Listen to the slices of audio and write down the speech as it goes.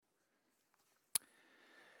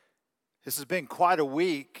This has been quite a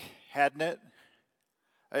week, hadn't it?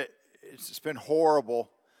 It's been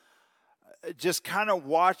horrible. Just kind of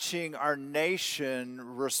watching our nation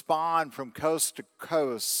respond from coast to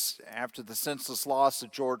coast after the senseless loss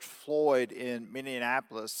of George Floyd in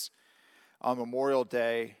Minneapolis on Memorial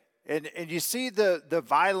Day. And you see the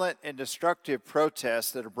violent and destructive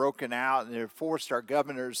protests that have broken out, and they've forced our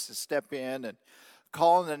governors to step in and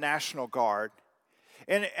call in the National Guard.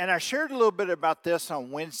 And I shared a little bit about this on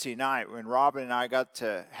Wednesday night when Robin and I got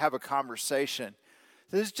to have a conversation.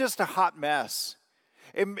 This is just a hot mess.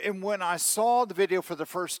 And when I saw the video for the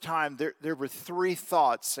first time, there were three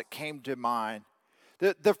thoughts that came to mind.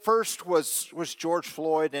 The first was George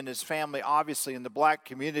Floyd and his family, obviously, in the black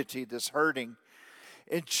community that's hurting,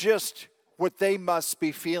 and just what they must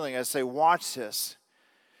be feeling as they watch this.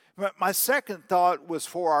 My second thought was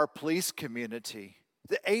for our police community.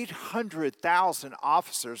 The 800,000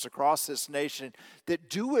 officers across this nation that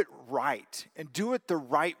do it right and do it the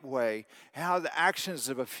right way, and how the actions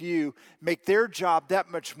of a few make their job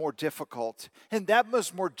that much more difficult and that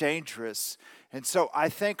much more dangerous. And so I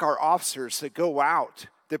thank our officers that go out,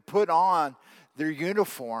 that put on their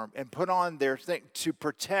uniform and put on their thing to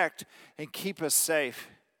protect and keep us safe.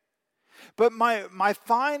 But my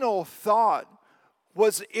final thought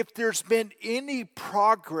was, if there's been any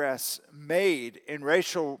progress made in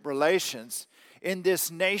racial relations in this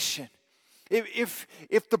nation,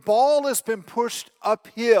 if the ball has been pushed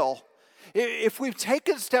uphill, if we've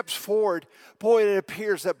taken steps forward, boy, it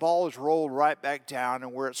appears that ball is rolled right back down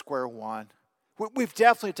and we're at square one. We've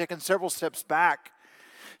definitely taken several steps back.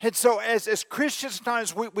 And so as Christians,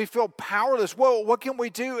 sometimes we feel powerless. Well, what can we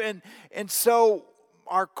do? And so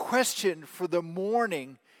our question for the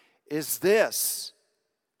morning is this: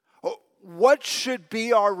 what should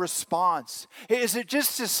be our response? Is it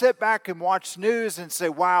just to sit back and watch news and say,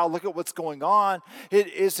 wow, look at what's going on?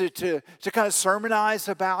 Is it to kind of sermonize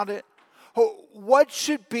about it? What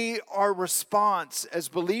should be our response as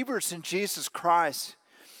believers in Jesus Christ?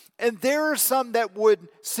 And there are some that would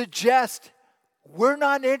suggest we're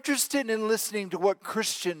not interested in listening to what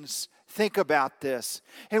Christians think about this.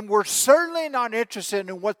 And we're certainly not interested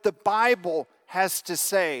in what the Bible has to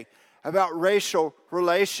say about racial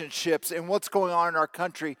relationships and what's going on in our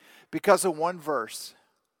country because of one verse.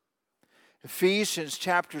 Ephesians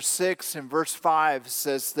chapter 6 and verse 5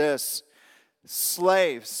 says this: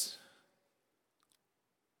 slaves,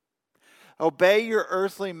 obey your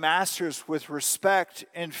earthly masters with respect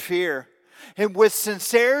and fear, and with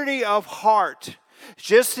sincerity of heart,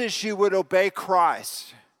 just as you would obey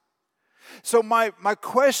Christ. So my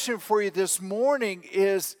question for you this morning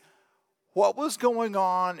is, what was going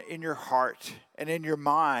on in your heart and in your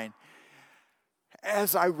mind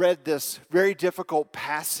as I read this very difficult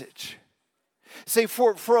passage? See,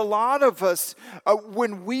 for a lot of us,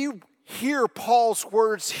 when we hear Paul's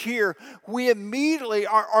words here, we immediately,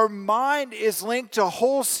 our mind is linked to a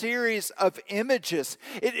whole series of images.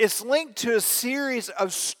 It is linked to a series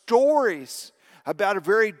of stories about a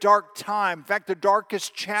very dark time. In fact, the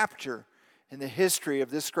darkest chapter in the history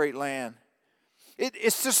of this great land.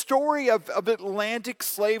 It's the story of Atlantic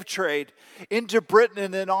slave trade into Britain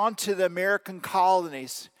and then on to the American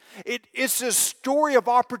colonies. It's a story of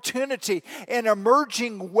opportunity and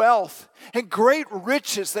emerging wealth and great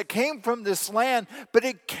riches that came from this land, but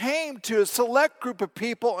it came to a select group of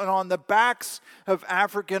people and on the backs of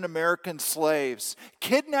African American slaves,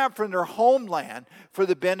 kidnapped from their homeland for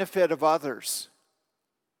the benefit of others.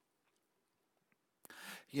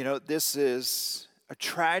 You know, this is a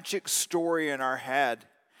tragic story in our head.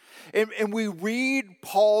 And we read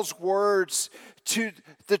Paul's words to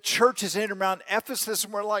the churches in around Ephesus,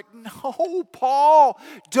 and we're like, no, Paul,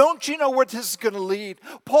 don't you know where this is going to lead?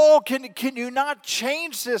 Paul, can you not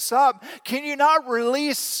change this up? Can you not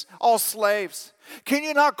release all slaves? Can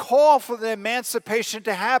you not call for the emancipation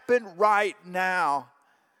to happen right now?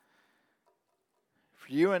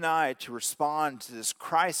 For you and I to respond to this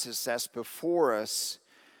crisis that's before us,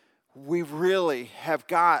 we really have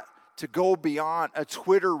got to go beyond a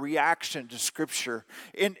Twitter reaction to Scripture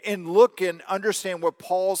and look and understand what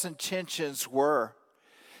Paul's intentions were.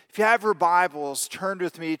 If you have your Bibles, turn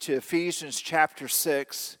with me to Ephesians chapter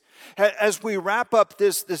 6. As we wrap up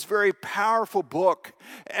this very powerful book,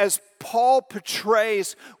 as Paul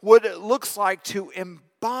portrays what it looks like to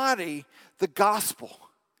embody the gospel.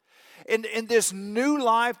 In this new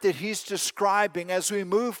life that he's describing as we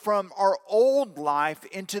move from our old life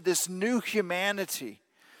into this new humanity.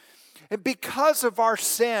 And because of our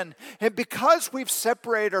sin, and because we've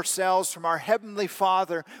separated ourselves from our Heavenly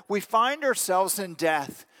Father, we find ourselves in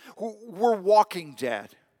death. We're walking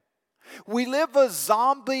dead. We live a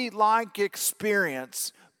zombie-like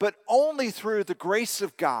experience but only through the grace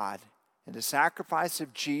of God and the sacrifice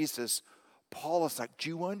of Jesus. Paul is like, do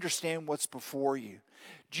you understand what's before you?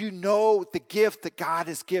 Do you know the gift that God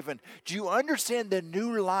has given? Do you understand the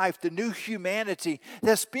new life, the new humanity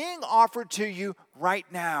that's being offered to you right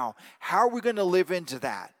now? How are we going to live into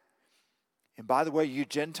that? And by the way, you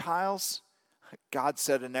Gentiles, God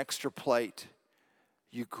set an extra plate.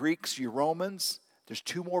 You Greeks, you Romans, there's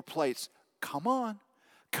 2 more plates. Come on.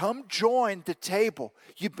 Come join the table.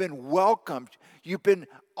 You've been welcomed. You've been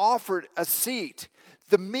offered a seat.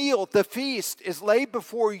 The meal, the feast is laid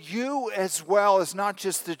before you as well as not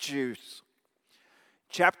just the Jews.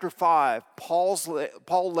 Chapter 5,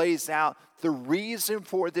 Paul lays out the reason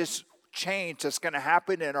for this change that's going to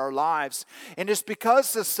happen in our lives. And it's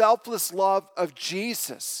because the selfless love of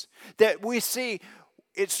Jesus that we see,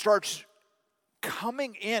 it starts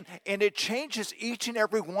coming in, and it changes each and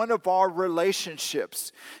every one of our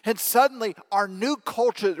relationships. And suddenly, our new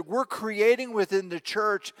culture that we're creating within the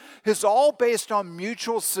church is all based on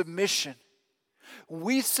mutual submission.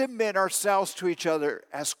 We submit ourselves to each other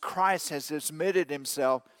as Christ has submitted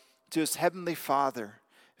himself to his heavenly Father.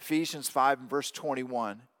 Ephesians 5 and verse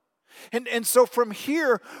 21. And so from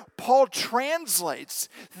here, Paul translates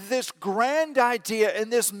this grand idea and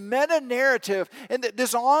this meta-narrative and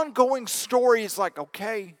this ongoing story. Is like,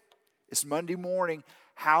 okay, it's Monday morning.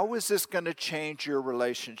 How is this going to change your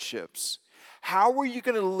relationships? How are you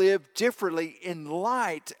going to live differently in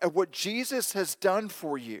light of what Jesus has done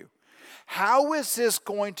for you? How is this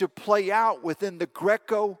going to play out within the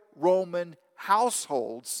Greco-Roman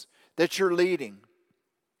households that you're leading?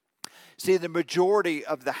 See, the majority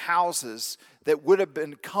of the houses that would have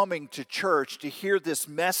been coming to church to hear this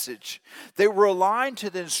message, they were aligned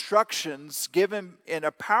to the instructions given in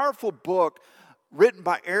a powerful book written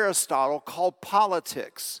by Aristotle called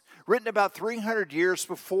Politics, written about 300 years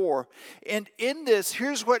before. And in this,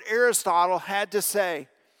 here's what Aristotle had to say.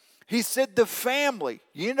 He said the family,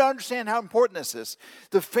 you need to understand how important this is.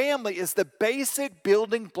 The family is the basic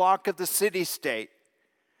building block of the city-state.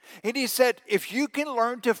 And he said, if you can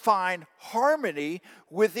learn to find harmony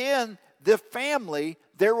within the family,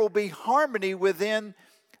 there will be harmony within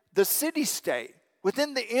the city-state,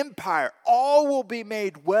 within the empire. All will be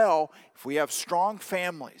made well if we have strong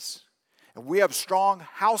families, and we have strong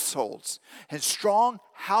households, and strong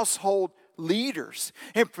household leaders.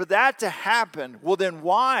 And for that to happen, well then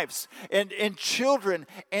wives and children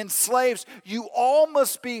and slaves, you all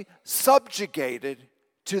must be subjugated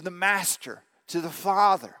to the master, to the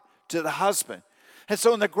father, to the husband. And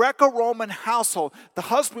so in the Greco-Roman household, the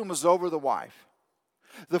husband was over the wife,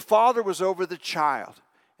 the father was over the child,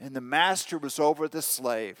 and the master was over the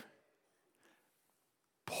slave.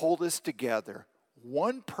 Pull this together.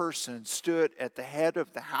 One person stood at the head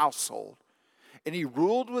of the household, and he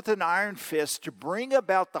ruled with an iron fist to bring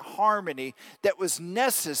about the harmony that was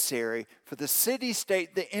necessary for the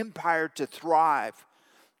city-state, the empire, to thrive.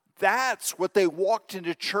 That's what they walked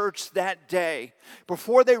into church that day.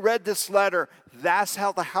 Before they read this letter, that's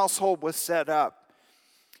how the household was set up.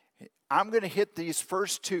 I'm going to hit these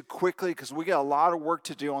first 2 quickly because we got a lot of work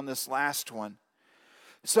to do on this last one.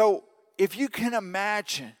 So if you can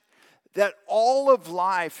imagine that all of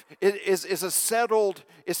life is a settled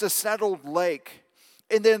lake.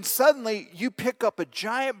 And then suddenly you pick up a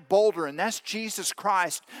giant boulder, and that's Jesus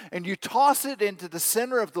Christ, and you toss it into the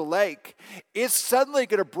center of the lake. It's suddenly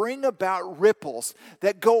going to bring about ripples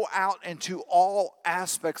that go out into all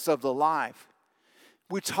aspects of the life.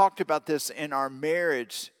 We talked about this in our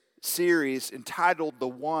marriage series entitled The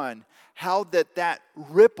One, how that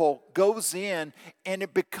ripple goes in and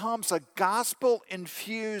it becomes a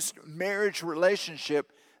gospel-infused marriage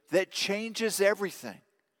relationship that changes everything.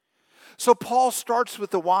 So Paul starts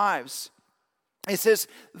with the wives. He says,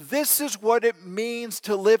 this is what it means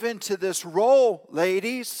to live into this role,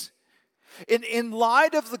 ladies. In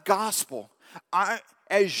light of the gospel,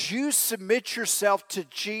 as you submit yourself to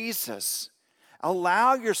Jesus,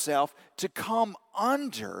 allow yourself to come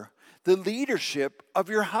under the leadership of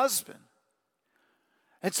your husband.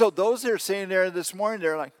 And so those that are sitting there this morning,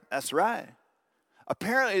 they're like, that's right.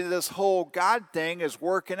 Apparently this whole God thing is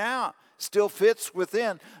working out. Still fits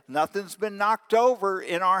within. Nothing's been knocked over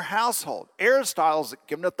in our household. Aristotle's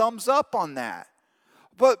giving a thumbs up on that.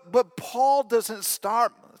 But Paul doesn't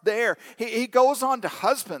start there. He goes on to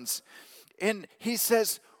husbands, and he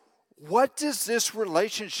says, what does this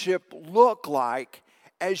relationship look like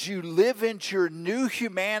as you live into your new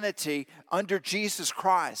humanity under Jesus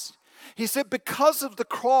Christ? He said, because of the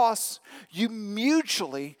cross, you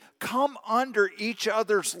mutually come under each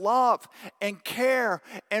other's love and care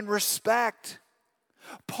and respect.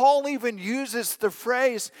 Paul even uses the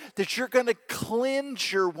phrase that you're going to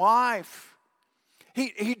cleanse your wife.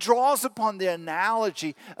 He draws upon the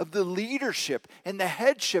analogy of the leadership and the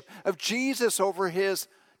headship of Jesus over his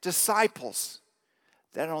disciples.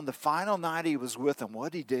 That on the final night he was with them,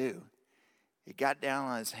 what did he do? He got down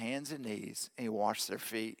on his hands and knees and he washed their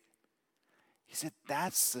feet. He said,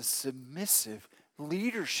 that's the submissive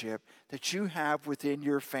leadership that you have within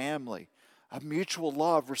your family. Of mutual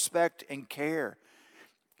love, respect, and care.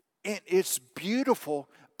 And it's beautiful,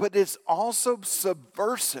 but it's also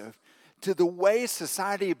subversive to the way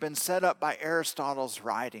society had been set up by Aristotle's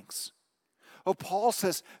writings. Oh, Paul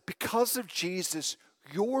says, because of Jesus,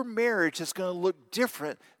 your marriage is going to look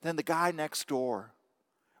different than the guy next door.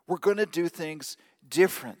 We're going to do things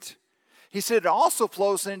different. He said it also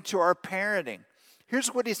flows into our parenting.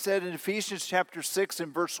 Here's what he said in Ephesians chapter 6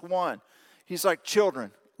 and verse 1. He's like,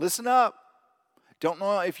 children, listen up. Don't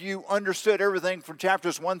know if you understood everything from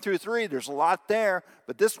chapters 1 through 3. There's a lot there,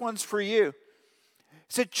 but this one's for you.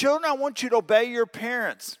 He said, children, I want you to obey your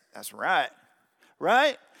parents. That's right.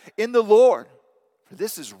 Right? In the Lord. For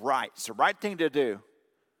this is right. It's the right thing to do.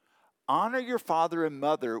 Honor your father and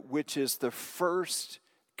mother, which is the first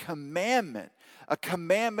commandment. A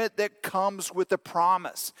commandment that comes with a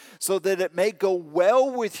promise, so that it may go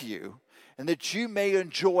well with you and that you may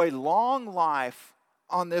enjoy long life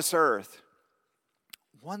on this earth.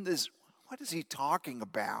 What is he talking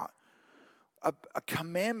about? A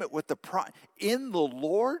commandment with the in the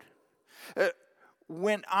Lord?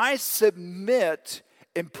 When I submit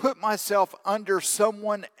and put myself under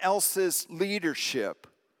someone else's leadership,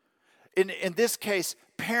 in this case,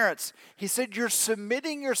 parents, he said, you're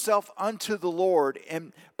submitting yourself unto the Lord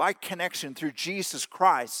and by connection through Jesus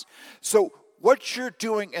Christ. So what you're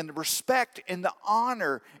doing in the respect and the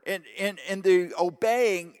honor and the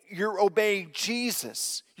obeying, you're obeying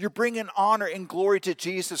Jesus. You're bringing honor and glory to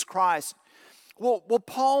Jesus Christ. Well,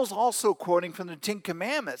 Paul's also quoting from the Ten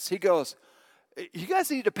Commandments. He goes, you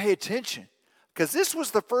guys need to pay attention, because this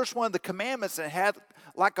was the first one of the commandments that had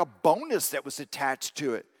like a bonus that was attached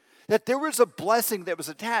to it. That there was a blessing that was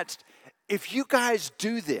attached. If you guys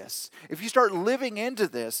do this, if you start living into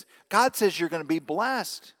this, God says you're going to be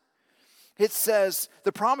blessed. It says,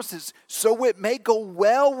 the promise is, so it may go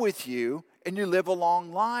well with you and you live a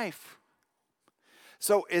long life.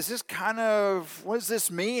 So is this kind of, what does this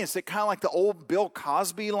mean? Is it kind of like the old Bill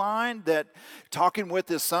Cosby line that talking with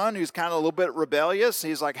his son who's kind of a little bit rebellious?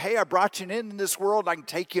 He's like, hey, I brought you into this world, I can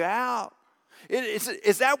take you out.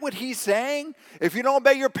 Is that what he's saying? If you don't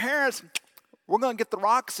obey your parents, we're going to get the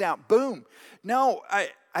rocks out. Boom. No,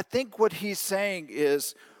 I think what he's saying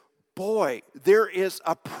is, boy, there is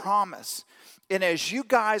a promise. And as you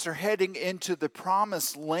guys are heading into the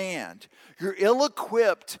promised land, you're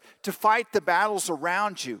ill-equipped to fight the battles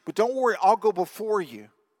around you. But don't worry, I'll go before you.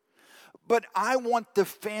 But I want the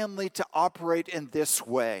family to operate in this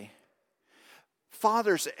way.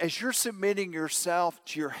 Fathers, as you're submitting yourself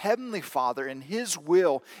to your Heavenly Father and His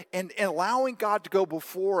will and allowing God to go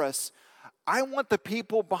before us, I want the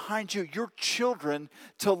people behind you, your children,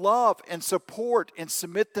 to love and support and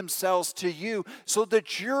submit themselves to you so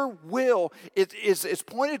that your will is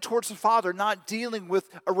pointed towards the Father, not dealing with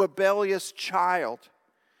a rebellious child.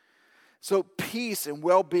 So peace and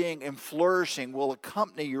well-being and flourishing will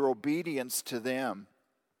accompany your obedience to them.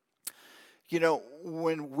 You know,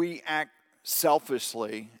 when we act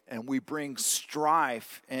selfishly and we bring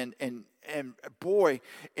strife and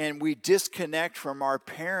we disconnect from our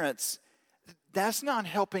parents, that's not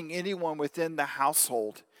helping anyone within the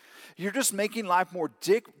household. You're just making life more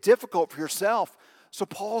difficult for yourself. So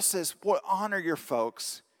Paul says, boy, honor your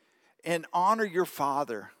folks and honor your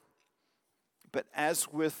father. But as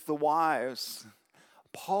with the wives,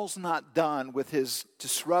 Paul's not done with his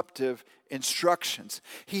disruptive instructions.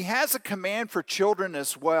 He has a command for children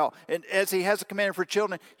as well. And as he has a command for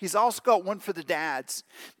children, he's also got one for the dads.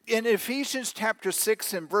 In Ephesians chapter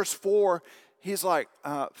 6 and verse 4, he's like,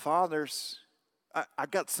 fathers, I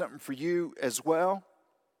got something for you as well.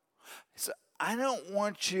 So I don't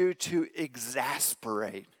want you to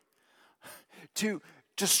exasperate, to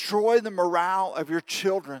destroy the morale of your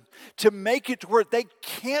children, to make it to where they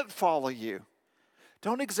can't follow you.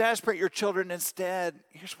 Don't exasperate your children. Instead,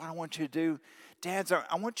 here's what I want you to do. Dads,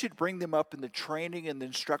 I want you to bring them up in the training and the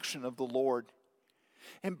instruction of the Lord.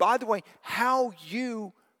 And by the way, how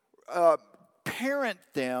you parent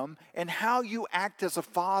them and how you act as a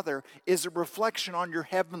father is a reflection on your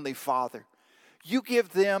Heavenly Father. You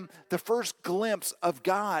give them the first glimpse of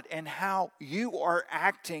God and how you are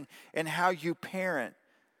acting and how you parent.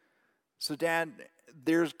 So, Dad,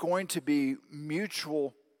 there's going to be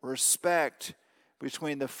mutual respect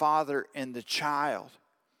between the father and the child.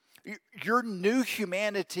 Your new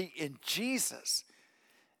humanity in Jesus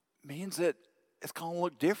means that it's going to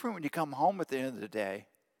look different when you come home at the end of the day.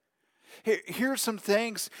 Here's some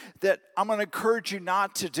things that I'm going to encourage you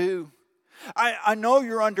not to do. I know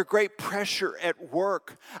you're under great pressure at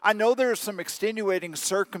work. I know there are some extenuating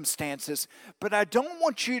circumstances, but I don't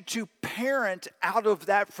want you to parent out of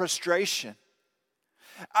that frustration.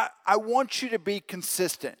 I want you to be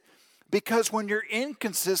consistent, because when you're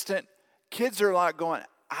inconsistent, kids are like going,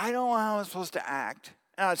 I don't know how I'm supposed to act,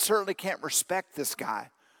 and I certainly can't respect this guy.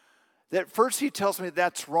 That first he tells me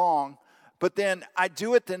that's wrong, but then I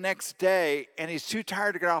do it the next day, and he's too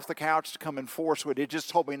tired to get off the couch to come enforce what he just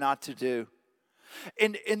told me not to do.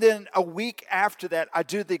 And then a week after that, I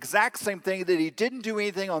do the exact same thing that he didn't do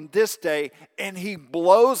anything on this day, and he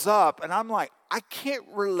blows up, and I'm like, I can't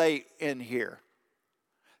relate in here.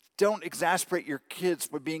 Don't exasperate your kids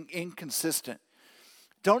by being inconsistent.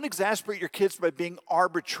 Don't exasperate your kids by being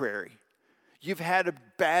arbitrary. You've had a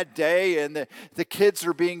bad day, and the kids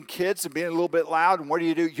are being kids and being a little bit loud, and what do?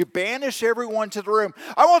 You banish everyone to the room.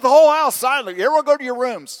 I want the whole house silent. Everyone go to your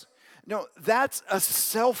rooms. No, that's a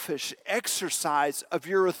selfish exercise of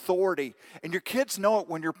your authority, and your kids know it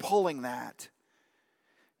when you're pulling that.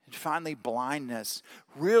 And finally, blindness.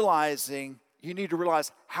 You need to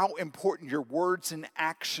realize how important your words and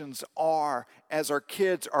actions are as our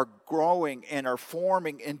kids are growing and are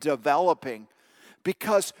forming and developing,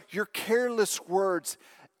 because your careless words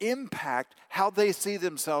impact how they see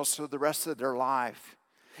themselves for the rest of their life.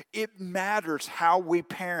 It matters how we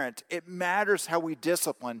parent. It matters how we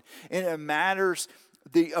discipline. And it matters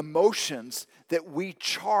the emotions that we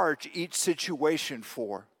charge each situation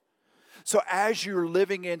for. So as you're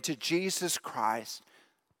living into Jesus Christ,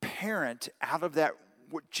 parent out of that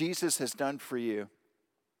what Jesus has done for you.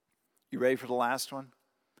 You ready for the last one?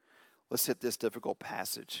 Let's hit this difficult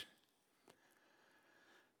passage.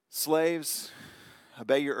 Slaves,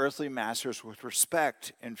 obey your earthly masters with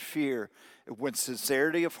respect and fear, with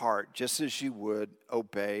sincerity of heart, just as you would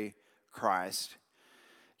obey Christ.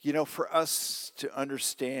 You know, for us to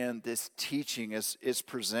understand this teaching as is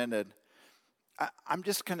presented, I'm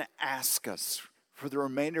just going to ask us for the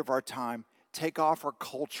remainder of our time, take off our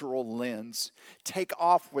cultural lens, take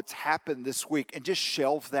off what's happened this week and just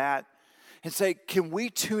shelve that and say, can we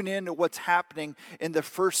tune in to what's happening in the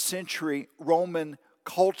first century Roman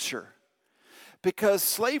culture? Because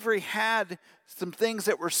slavery had some things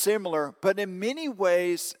that were similar, but in many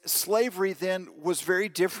ways, slavery then was very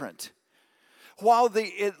different. While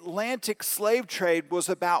the Atlantic slave trade was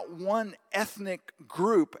about one ethnic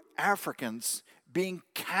group, Africans, being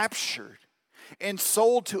captured and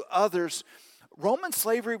sold to others, Roman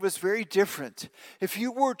slavery was very different. If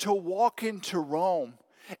you were to walk into Rome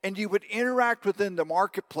and you would interact within the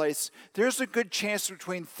marketplace, there's a good chance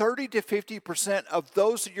between 30 to 50% of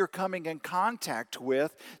those that you're coming in contact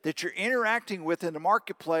with, that you're interacting with in the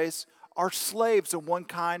marketplace, are slaves of one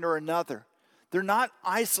kind or another. They're not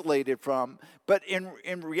isolated from, but in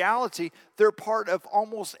reality, they're part of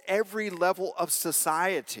almost every level of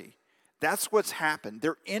society. That's what's happened.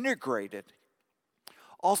 They're integrated.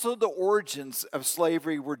 Also, the origins of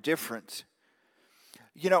slavery were different.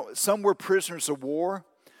 You know, some were prisoners of war,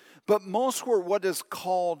 but most were what is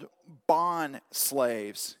called bond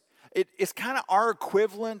slaves. It's kind of our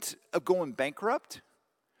equivalent of going bankrupt.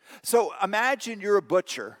 So imagine you're a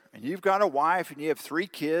butcher, and you've got a wife, and you have 3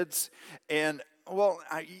 kids, and,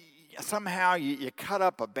 somehow you cut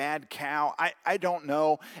up a bad cow, I don't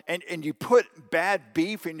know, and you put bad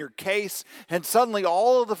beef in your case, and suddenly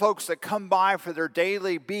all of the folks that come by for their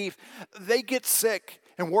daily beef, they get sick,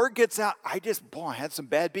 and word gets out, I had some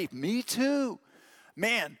bad beef. Me too.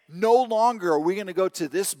 Man, no longer are we going to go to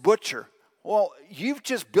this butcher. Well, you've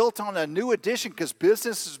just built on a new addition because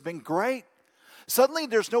business has been great. Suddenly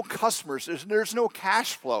there's no customers, there's no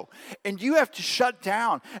cash flow, and you have to shut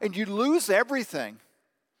down, and you lose everything.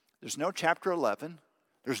 There's no Chapter 11.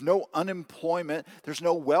 There's no unemployment. There's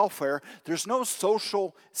no welfare. There's no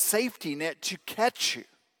social safety net to catch you.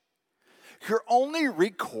 Your only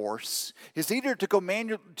recourse is either to go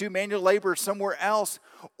do manual labor somewhere else,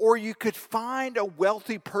 or you could find a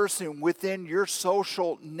wealthy person within your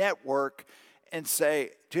social network and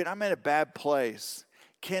say, dude, I'm in a bad place.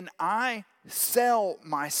 Can I sell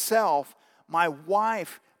myself, my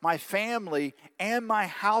wife, my family, and my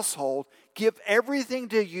household, give everything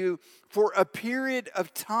to you for a period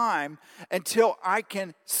of time until I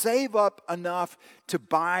can save up enough to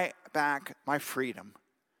buy back my freedom?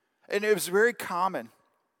 And it was very common.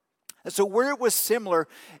 And so where it was similar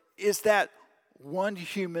is that one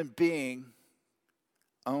human being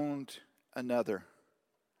owned another.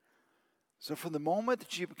 So from the moment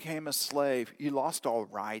that you became a slave, you lost all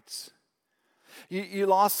rights. You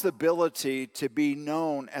lost the ability to be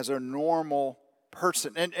known as a normal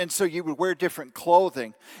person. And so you would wear different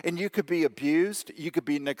clothing. And you could be abused, you could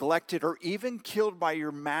be neglected, or even killed by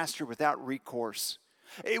your master without recourse.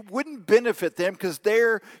 It wouldn't benefit them because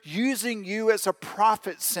they're using you as a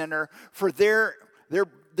profit center for their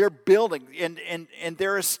building and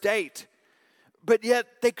their estate. But yet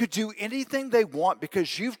they could do anything they want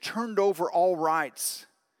because you've turned over all rights.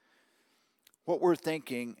 What we're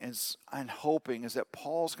thinking is, and hoping, is that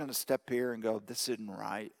Paul's going to step here and go, this isn't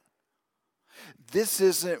right. This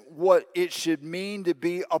isn't what it should mean to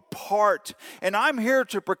be a part. And I'm here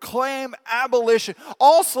to proclaim abolition.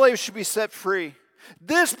 All slaves should be set free.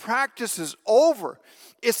 This practice is over.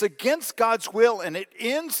 It's against God's will, and it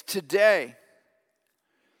ends today.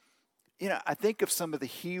 You know, I think of some of the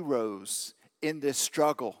heroes in this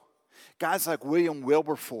struggle. Guys like William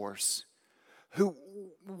Wilberforce, who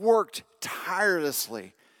worked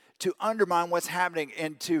tirelessly to undermine what's happening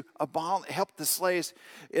and to help the slaves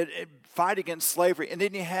fight against slavery. And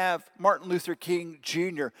then you have Martin Luther King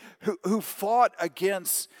Jr., who fought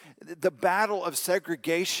against the battle of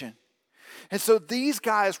segregation. And so these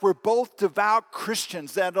guys were both devout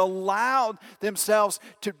Christians that allowed themselves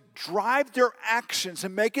to drive their actions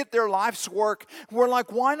and make it their life's work. We're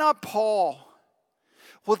like, why not Paul?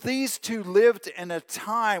 Well, these two lived in a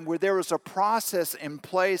time where there was a process in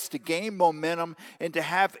place to gain momentum and to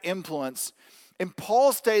have influence. In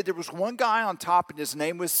Paul's day, there was one guy on top, and his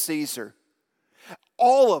name was Caesar.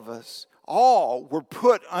 All of us, were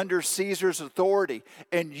put under Caesar's authority.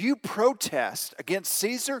 And you protest against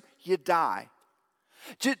Caesar, you die.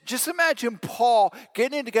 Just imagine Paul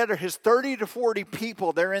getting together his 30 to 40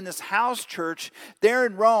 people. They're in this house church there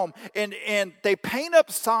in Rome. And they paint up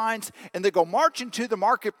signs and they go marching to the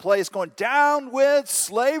marketplace going, down with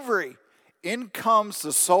slavery. In comes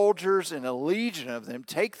the soldiers, and a legion of them.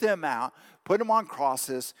 Take them out, put them on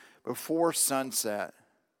crosses before sunset.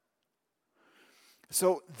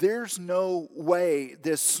 So there's no way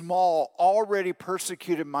this small, already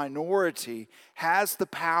persecuted minority has the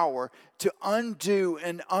power to undo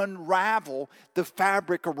and unravel the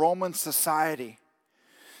fabric of Roman society.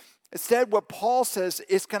 Instead, what Paul says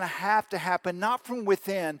is going to happen not from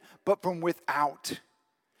within, but from without.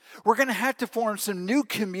 We're going to have to form some new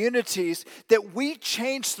communities that we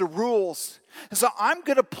change the rules. And so I'm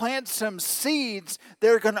going to plant some seeds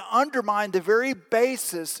that are going to undermine the very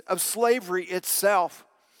basis of slavery itself.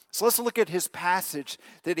 So let's look at his passage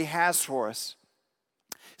that he has for us.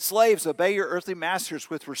 Slaves, obey your earthly masters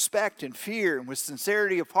with respect and fear and with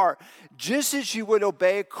sincerity of heart, just as you would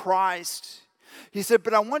obey Christ. He said,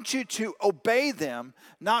 but I want you to obey them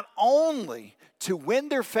not only to win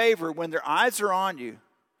their favor when their eyes are on you,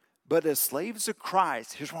 but as slaves of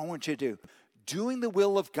Christ. Here's what I want you to do. Doing the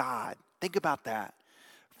will of God. Think about that.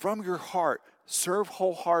 From your heart, serve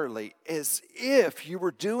wholeheartedly as if you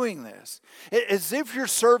were doing this. As if you're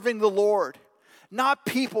serving the Lord, not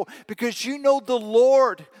people, because you know the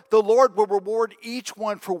Lord will reward each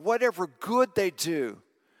one for whatever good they do,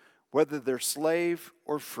 whether they're slave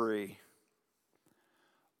or free.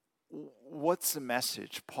 What's the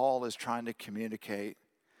message Paul is trying to communicate?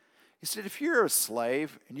 He said, if you're a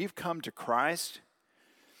slave and you've come to Christ,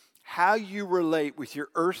 how you relate with your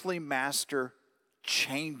earthly master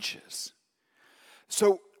changes.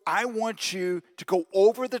 So I want you to go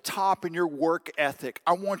over the top in your work ethic.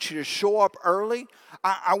 I want you to show up early.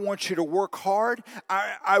 I want you to work hard.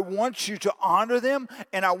 I want you to honor them,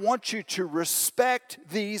 and I want you to respect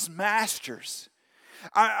these masters.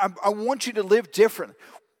 I want you to live different.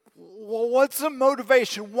 Well, what's the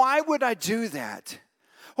motivation? Why would I do that?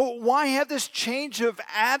 Why have this change of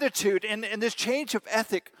attitude and this change of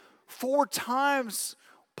ethic? 4 times,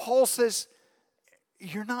 Paul says,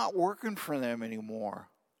 you're not working for them anymore.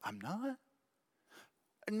 I'm not.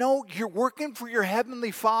 No, you're working for your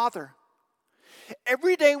heavenly Father.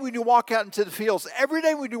 Every day when you walk out into the fields, every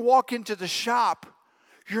day when you walk into the shop,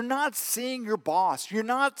 you're not seeing your boss. You're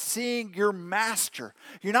not seeing your master.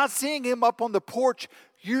 You're not seeing him up on the porch.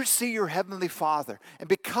 You see your heavenly Father. And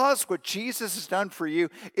because what Jesus has done for you,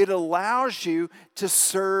 it allows you to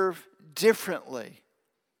serve differently.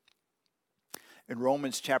 In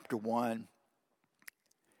Romans chapter 1,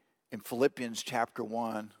 in Philippians chapter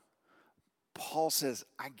 1, Paul says,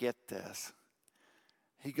 I get this.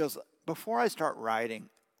 He goes, before I start writing,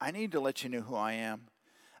 I need to let you know who I am.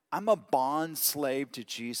 I'm a bond slave to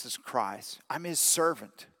Jesus Christ. I'm his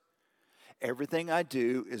servant. Everything I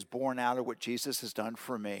do is born out of what Jesus has done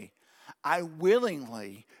for me. I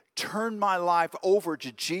willingly turn my life over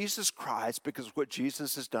to Jesus Christ because of what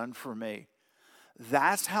Jesus has done for me.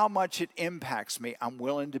 That's how much it impacts me. I'm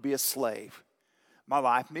willing to be a slave. My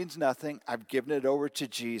life means nothing. I've given it over to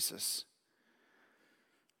Jesus.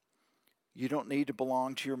 You don't need to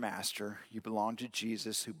belong to your master. You belong to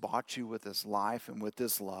Jesus, who bought you with his life and with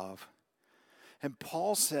his love. And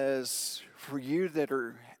Paul says, for you that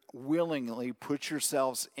are willingly put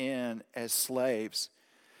yourselves in as slaves,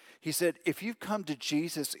 he said, if you've come to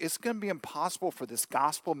Jesus, it's going to be impossible for this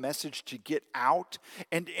gospel message to get out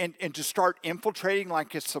and to start infiltrating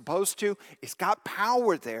like it's supposed to. It's got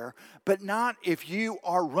power there, but not if you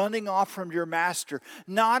are running off from your master,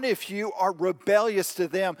 not if you are rebellious to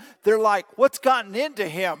them. They're like, what's gotten into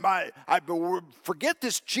him? I forget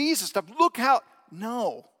this Jesus stuff. Look how,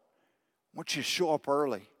 no. I want you to show up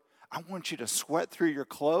early. I want you to sweat through your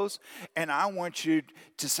clothes, and I want you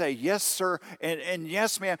to say, yes, sir, and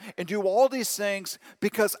yes, ma'am, and do all these things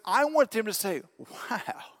because I want them to say, wow,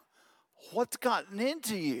 what's gotten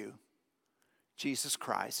into you? Jesus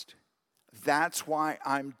Christ. That's why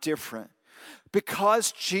I'm different.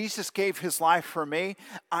 Because Jesus gave his life for me,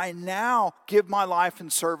 I now give my life in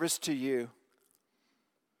service to you.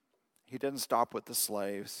 He doesn't stop with the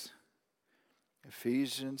slaves.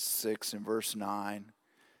 Ephesians 6 and verse 9.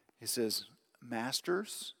 He says,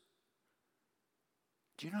 masters,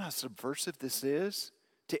 do you know how subversive this is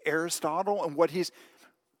to Aristotle and what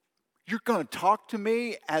you're going to talk to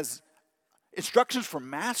me as instructions from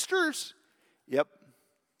masters? Yep.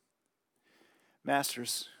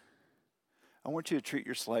 Masters, I want you to treat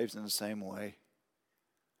your slaves in the same way.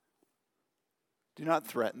 Do not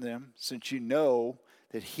threaten them, since you know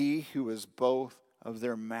that he who is both of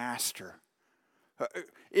their master.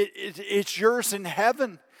 It's yours in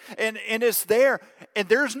heaven, and it's there, and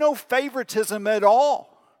there's no favoritism at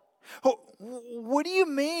all. What do you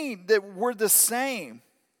mean that we're the same?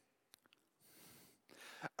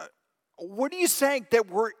 What are you saying, that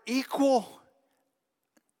we're equal?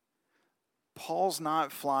 Paul's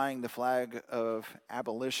not flying the flag of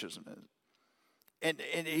abolitionism, and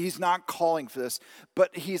he's not calling for this,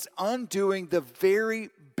 but he's undoing the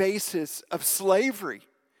very basis of slavery.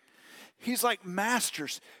 He's like,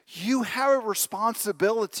 masters, you have a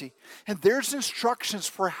responsibility, and there's instructions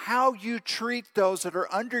for how you treat those that are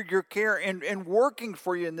under your care and working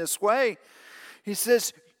for you in this way. He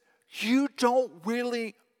says, you don't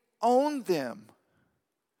really own them.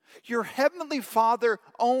 Your heavenly Father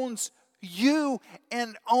owns you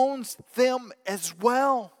and owns them as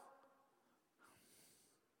well.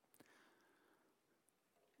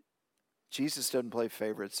 Jesus doesn't play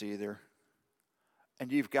favorites either.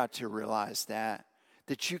 And you've got to realize that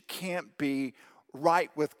you can't be right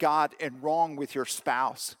with God and wrong with your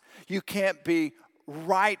spouse. You can't be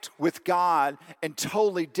right with God and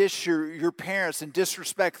totally dish your parents and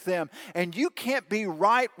disrespect them. And you can't be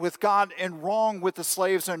right with God and wrong with the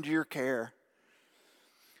slaves under your care.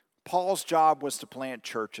 Paul's job was to plant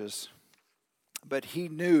churches, but he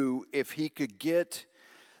knew if he could get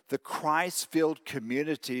the Christ-filled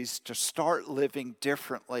communities to start living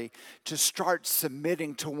differently, to start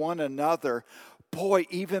submitting to one another, boy,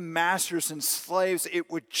 even masters and slaves,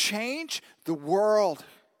 it would change the world.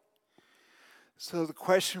 So the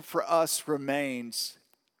question for us remains,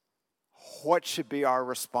 what should be our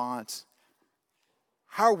response?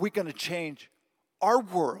 How are we going to change our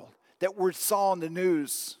world that we saw in the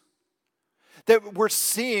news, that we're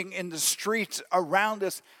seeing in the streets around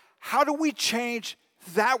us? How do we change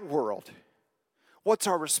that world? What's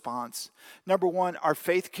our response? Number one, our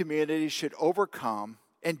faith community should overcome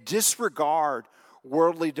and disregard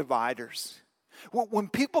worldly dividers. When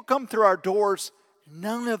people come through our doors,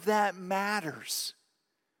 none of that matters,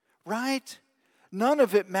 right? None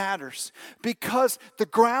of it matters because the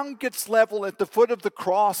ground gets level at the foot of the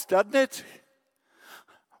cross, doesn't it?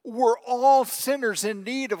 We're all sinners in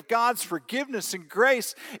need of God's forgiveness and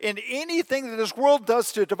grace. And anything that this world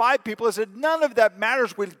does to divide people, I said, none of that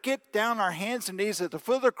matters. We get down our hands and knees at the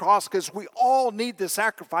foot of the cross because we all need the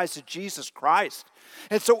sacrifice of Jesus Christ.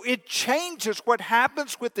 And so it changes what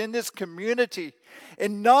happens within this community.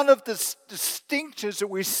 And none of the distinctions that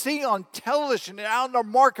we see on television and out in our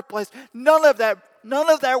marketplace, none of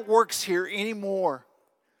that works here anymore.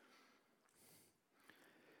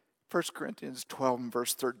 1 Corinthians 12 and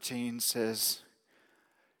verse 13 says,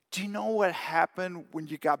 do you know what happened when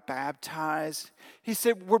you got baptized? He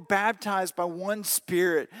said, we're baptized by one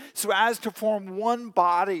Spirit, so as to form one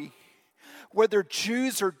body. Whether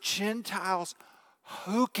Jews or Gentiles,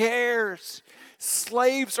 who cares?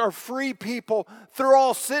 Slaves are free people. They're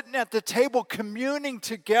all sitting at the table communing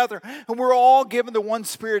together, and we're all given the one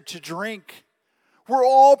Spirit to drink. We're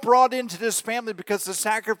all brought into this family because of the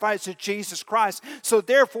sacrifice of Jesus Christ. So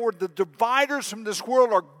therefore, the dividers from this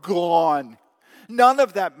world are gone. None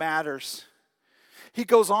of that matters. He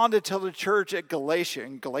goes on to tell the church at Galatia,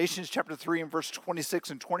 in Galatians chapter 3 and verse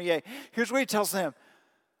 26 and 28. Here's what he tells them.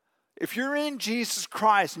 If you're in Jesus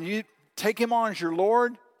Christ and you take him on as your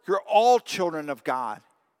Lord, you're all children of God.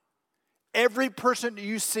 Every person that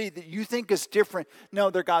you see that you think is different, no,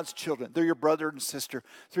 they're God's children. They're your brother and sister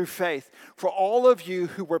through faith. For all of you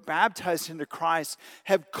who were baptized into Christ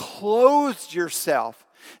have clothed yourself.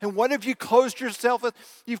 And what have you clothed yourself with?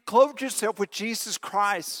 You've clothed yourself with Jesus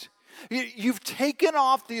Christ. You've taken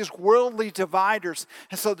off these worldly dividers.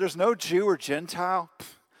 And so there's no Jew or Gentile.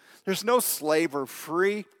 There's no slave or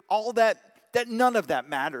free. All that none of that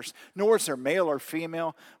matters. Nor is there male or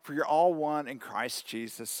female, for you're all one in Christ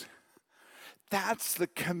Jesus. That's the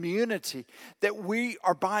community that we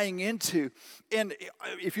are buying into. And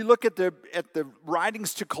if you look at the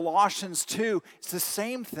writings to Colossians 2, it's the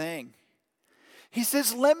same thing. He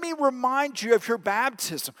says, let me remind you of your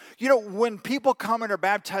baptism. You know, when people come and are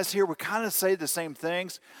baptized here, we kind of say the same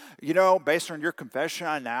things. You know, based on your confession,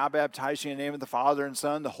 I now baptize you in the name of the Father and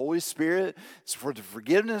Son, the Holy Spirit. It's for the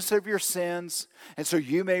forgiveness of your sins. And so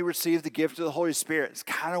you may receive the gift of the Holy Spirit. It's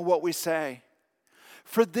kind of what we say.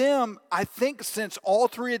 For them, I think since all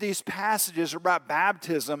three of these passages are about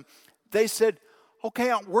baptism, they said,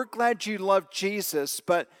 okay, we're glad you love Jesus,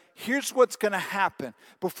 but here's what's going to happen.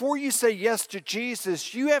 Before you say yes to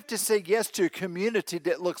Jesus, you have to say yes to a community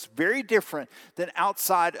that looks very different than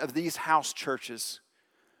outside of these house churches.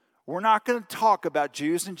 We're not going to talk about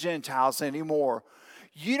Jews and Gentiles anymore.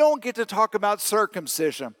 You don't get to talk about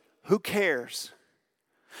circumcision. Who cares?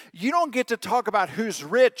 You don't get to talk about who's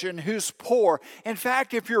rich and who's poor. In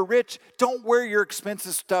fact, if you're rich, don't wear your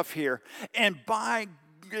expensive stuff here. And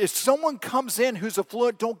if someone comes in who's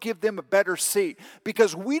affluent, don't give them a better seat.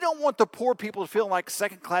 Because we don't want the poor people to feel like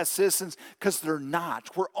second-class citizens, because they're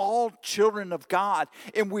not. We're all children of God.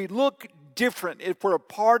 And we look different if we're a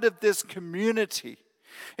part of this community.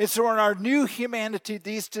 And so in our new humanity,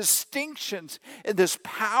 these distinctions and this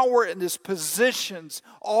power and these positions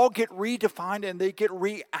all get redefined and they get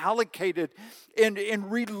reallocated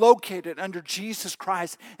and relocated under Jesus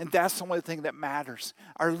Christ. And that's the only thing that matters.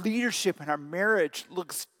 Our leadership and our marriage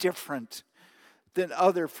looks different than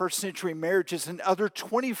other first century marriages and other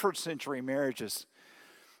 21st century marriages.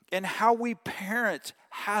 And how we parent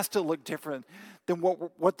has to look different than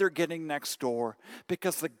what they're getting next door,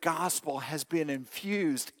 because the gospel has been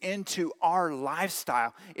infused into our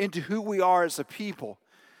lifestyle, into who we are as a people.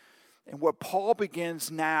 And what Paul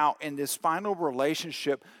begins now in this final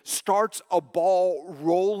relationship starts a ball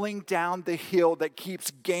rolling down the hill that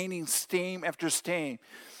keeps gaining steam after steam.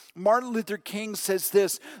 Martin Luther King says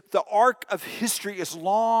this, the arc of history is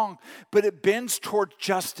long, but it bends toward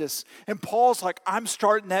justice. And Paul's like, I'm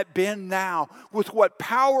starting that bend now. With what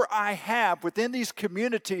power I have within these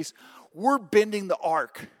communities, we're bending the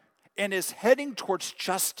arc. And it's heading towards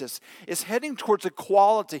justice. It's heading towards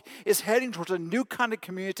equality. It's heading towards a new kind of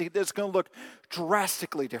community that's going to look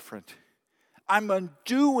drastically different. I'm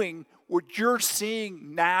undoing what you're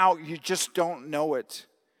seeing now. You just don't know it.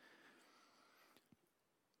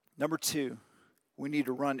 Number 2, we need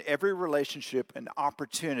to run every relationship and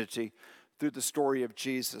opportunity through the story of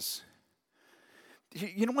Jesus.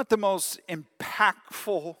 You know what the most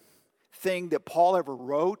impactful thing that Paul ever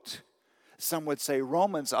wrote? Some would say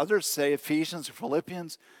Romans, others say Ephesians or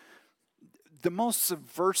Philippians. The most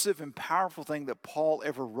subversive and powerful thing that Paul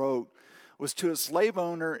ever wrote was to a slave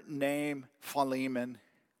owner named Philemon.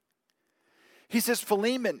 He says,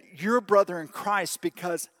 Philemon, you're a brother in Christ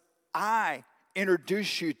because I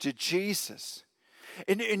introduce you to Jesus.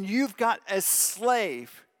 And you've got a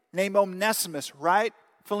slave named Onesimus, right,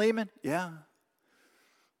 Philemon? Yeah,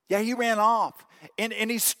 he ran off. And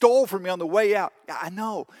he stole from me on the way out. Yeah, I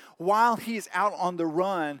know. While he's out on the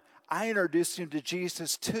run, I introduced him to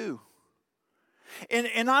Jesus too.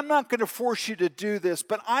 And I'm not going to force you to do this,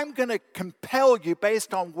 but I'm going to compel you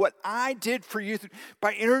based on what I did for you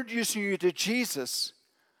by introducing you to Jesus.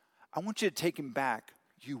 I want you to take him back.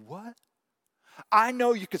 You what? I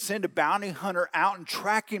know you could send a bounty hunter out and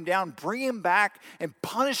track him down, bring him back, and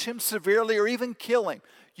punish him severely or even kill him.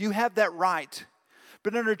 You have that right.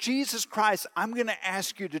 But under Jesus Christ, I'm going to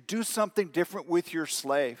ask you to do something different with your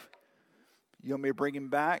slave. You want me to bring him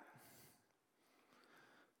back?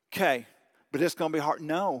 Okay, but it's going to be hard.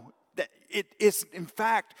 No, it's in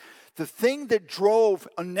fact, the thing that drove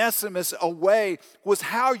Onesimus away was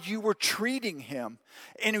how you were treating him.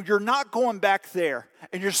 And you're not going back there.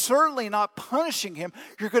 And you're certainly not punishing him.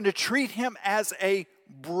 You're going to treat him as a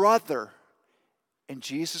brother in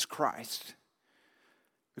Jesus Christ.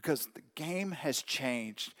 Because the game has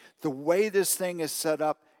changed. The way this thing is set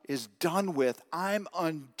up is done with. I'm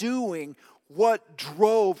undoing what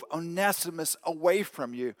drove Onesimus away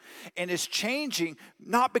from you. And it's changing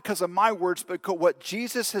not because of my words, but because what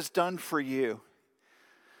Jesus has done for you.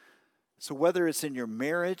 So whether it's in your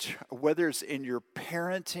marriage, or whether it's in your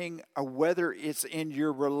parenting, or whether it's in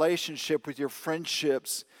your relationship with your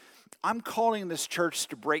friendships, I'm calling this church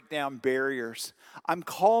to break down barriers. I'm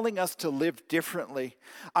calling us to live differently.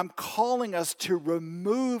 I'm calling us to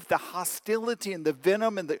remove the hostility and the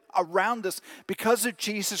venom around us because of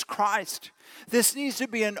Jesus Christ. This needs to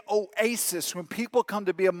be an oasis when people come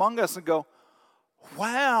to be among us and go,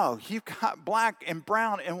 wow, you've got black and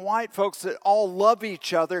brown and white folks that all love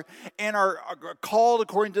each other and are called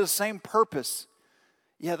according to the same purpose.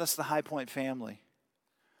 Yeah, that's the High Point family.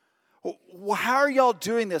 Well, how are y'all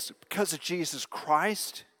doing this? Because of Jesus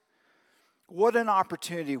Christ? What an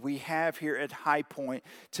opportunity we have here at High Point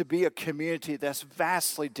to be a community that's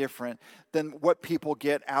vastly different than what people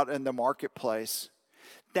get out in the marketplace.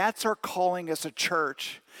 That's our calling as a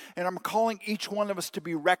church. And I'm calling each one of us to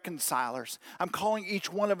be reconcilers. I'm calling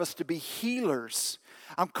each one of us to be healers.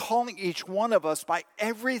 I'm calling each one of us by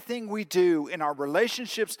everything we do in our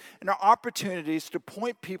relationships and our opportunities to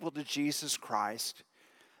point people to Jesus Christ.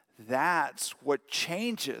 That's what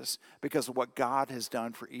changes because of what God has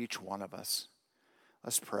done for each one of us.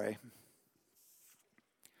 Let's pray.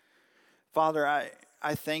 Father,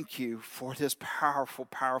 I thank you for this powerful,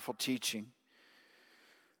 powerful teaching.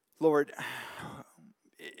 Lord,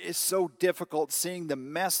 it's so difficult seeing the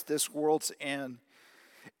mess this world's in.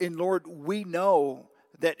 And Lord, we know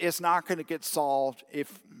that it's not going to get solved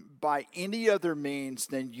if by any other means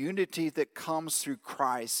than unity that comes through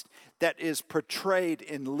Christ, that is portrayed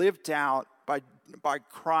and lived out by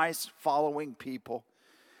Christ following people.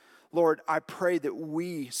 Lord, I pray that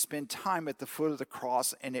we spend time at the foot of the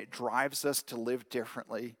cross and it drives us to live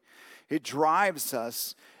differently. It drives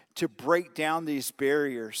us to break down these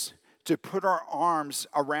barriers, to put our arms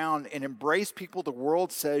around and embrace people the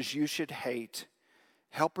world says you should hate.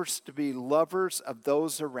 Help us to be lovers of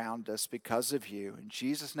those around us because of you. In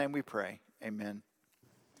Jesus' name we pray. Amen.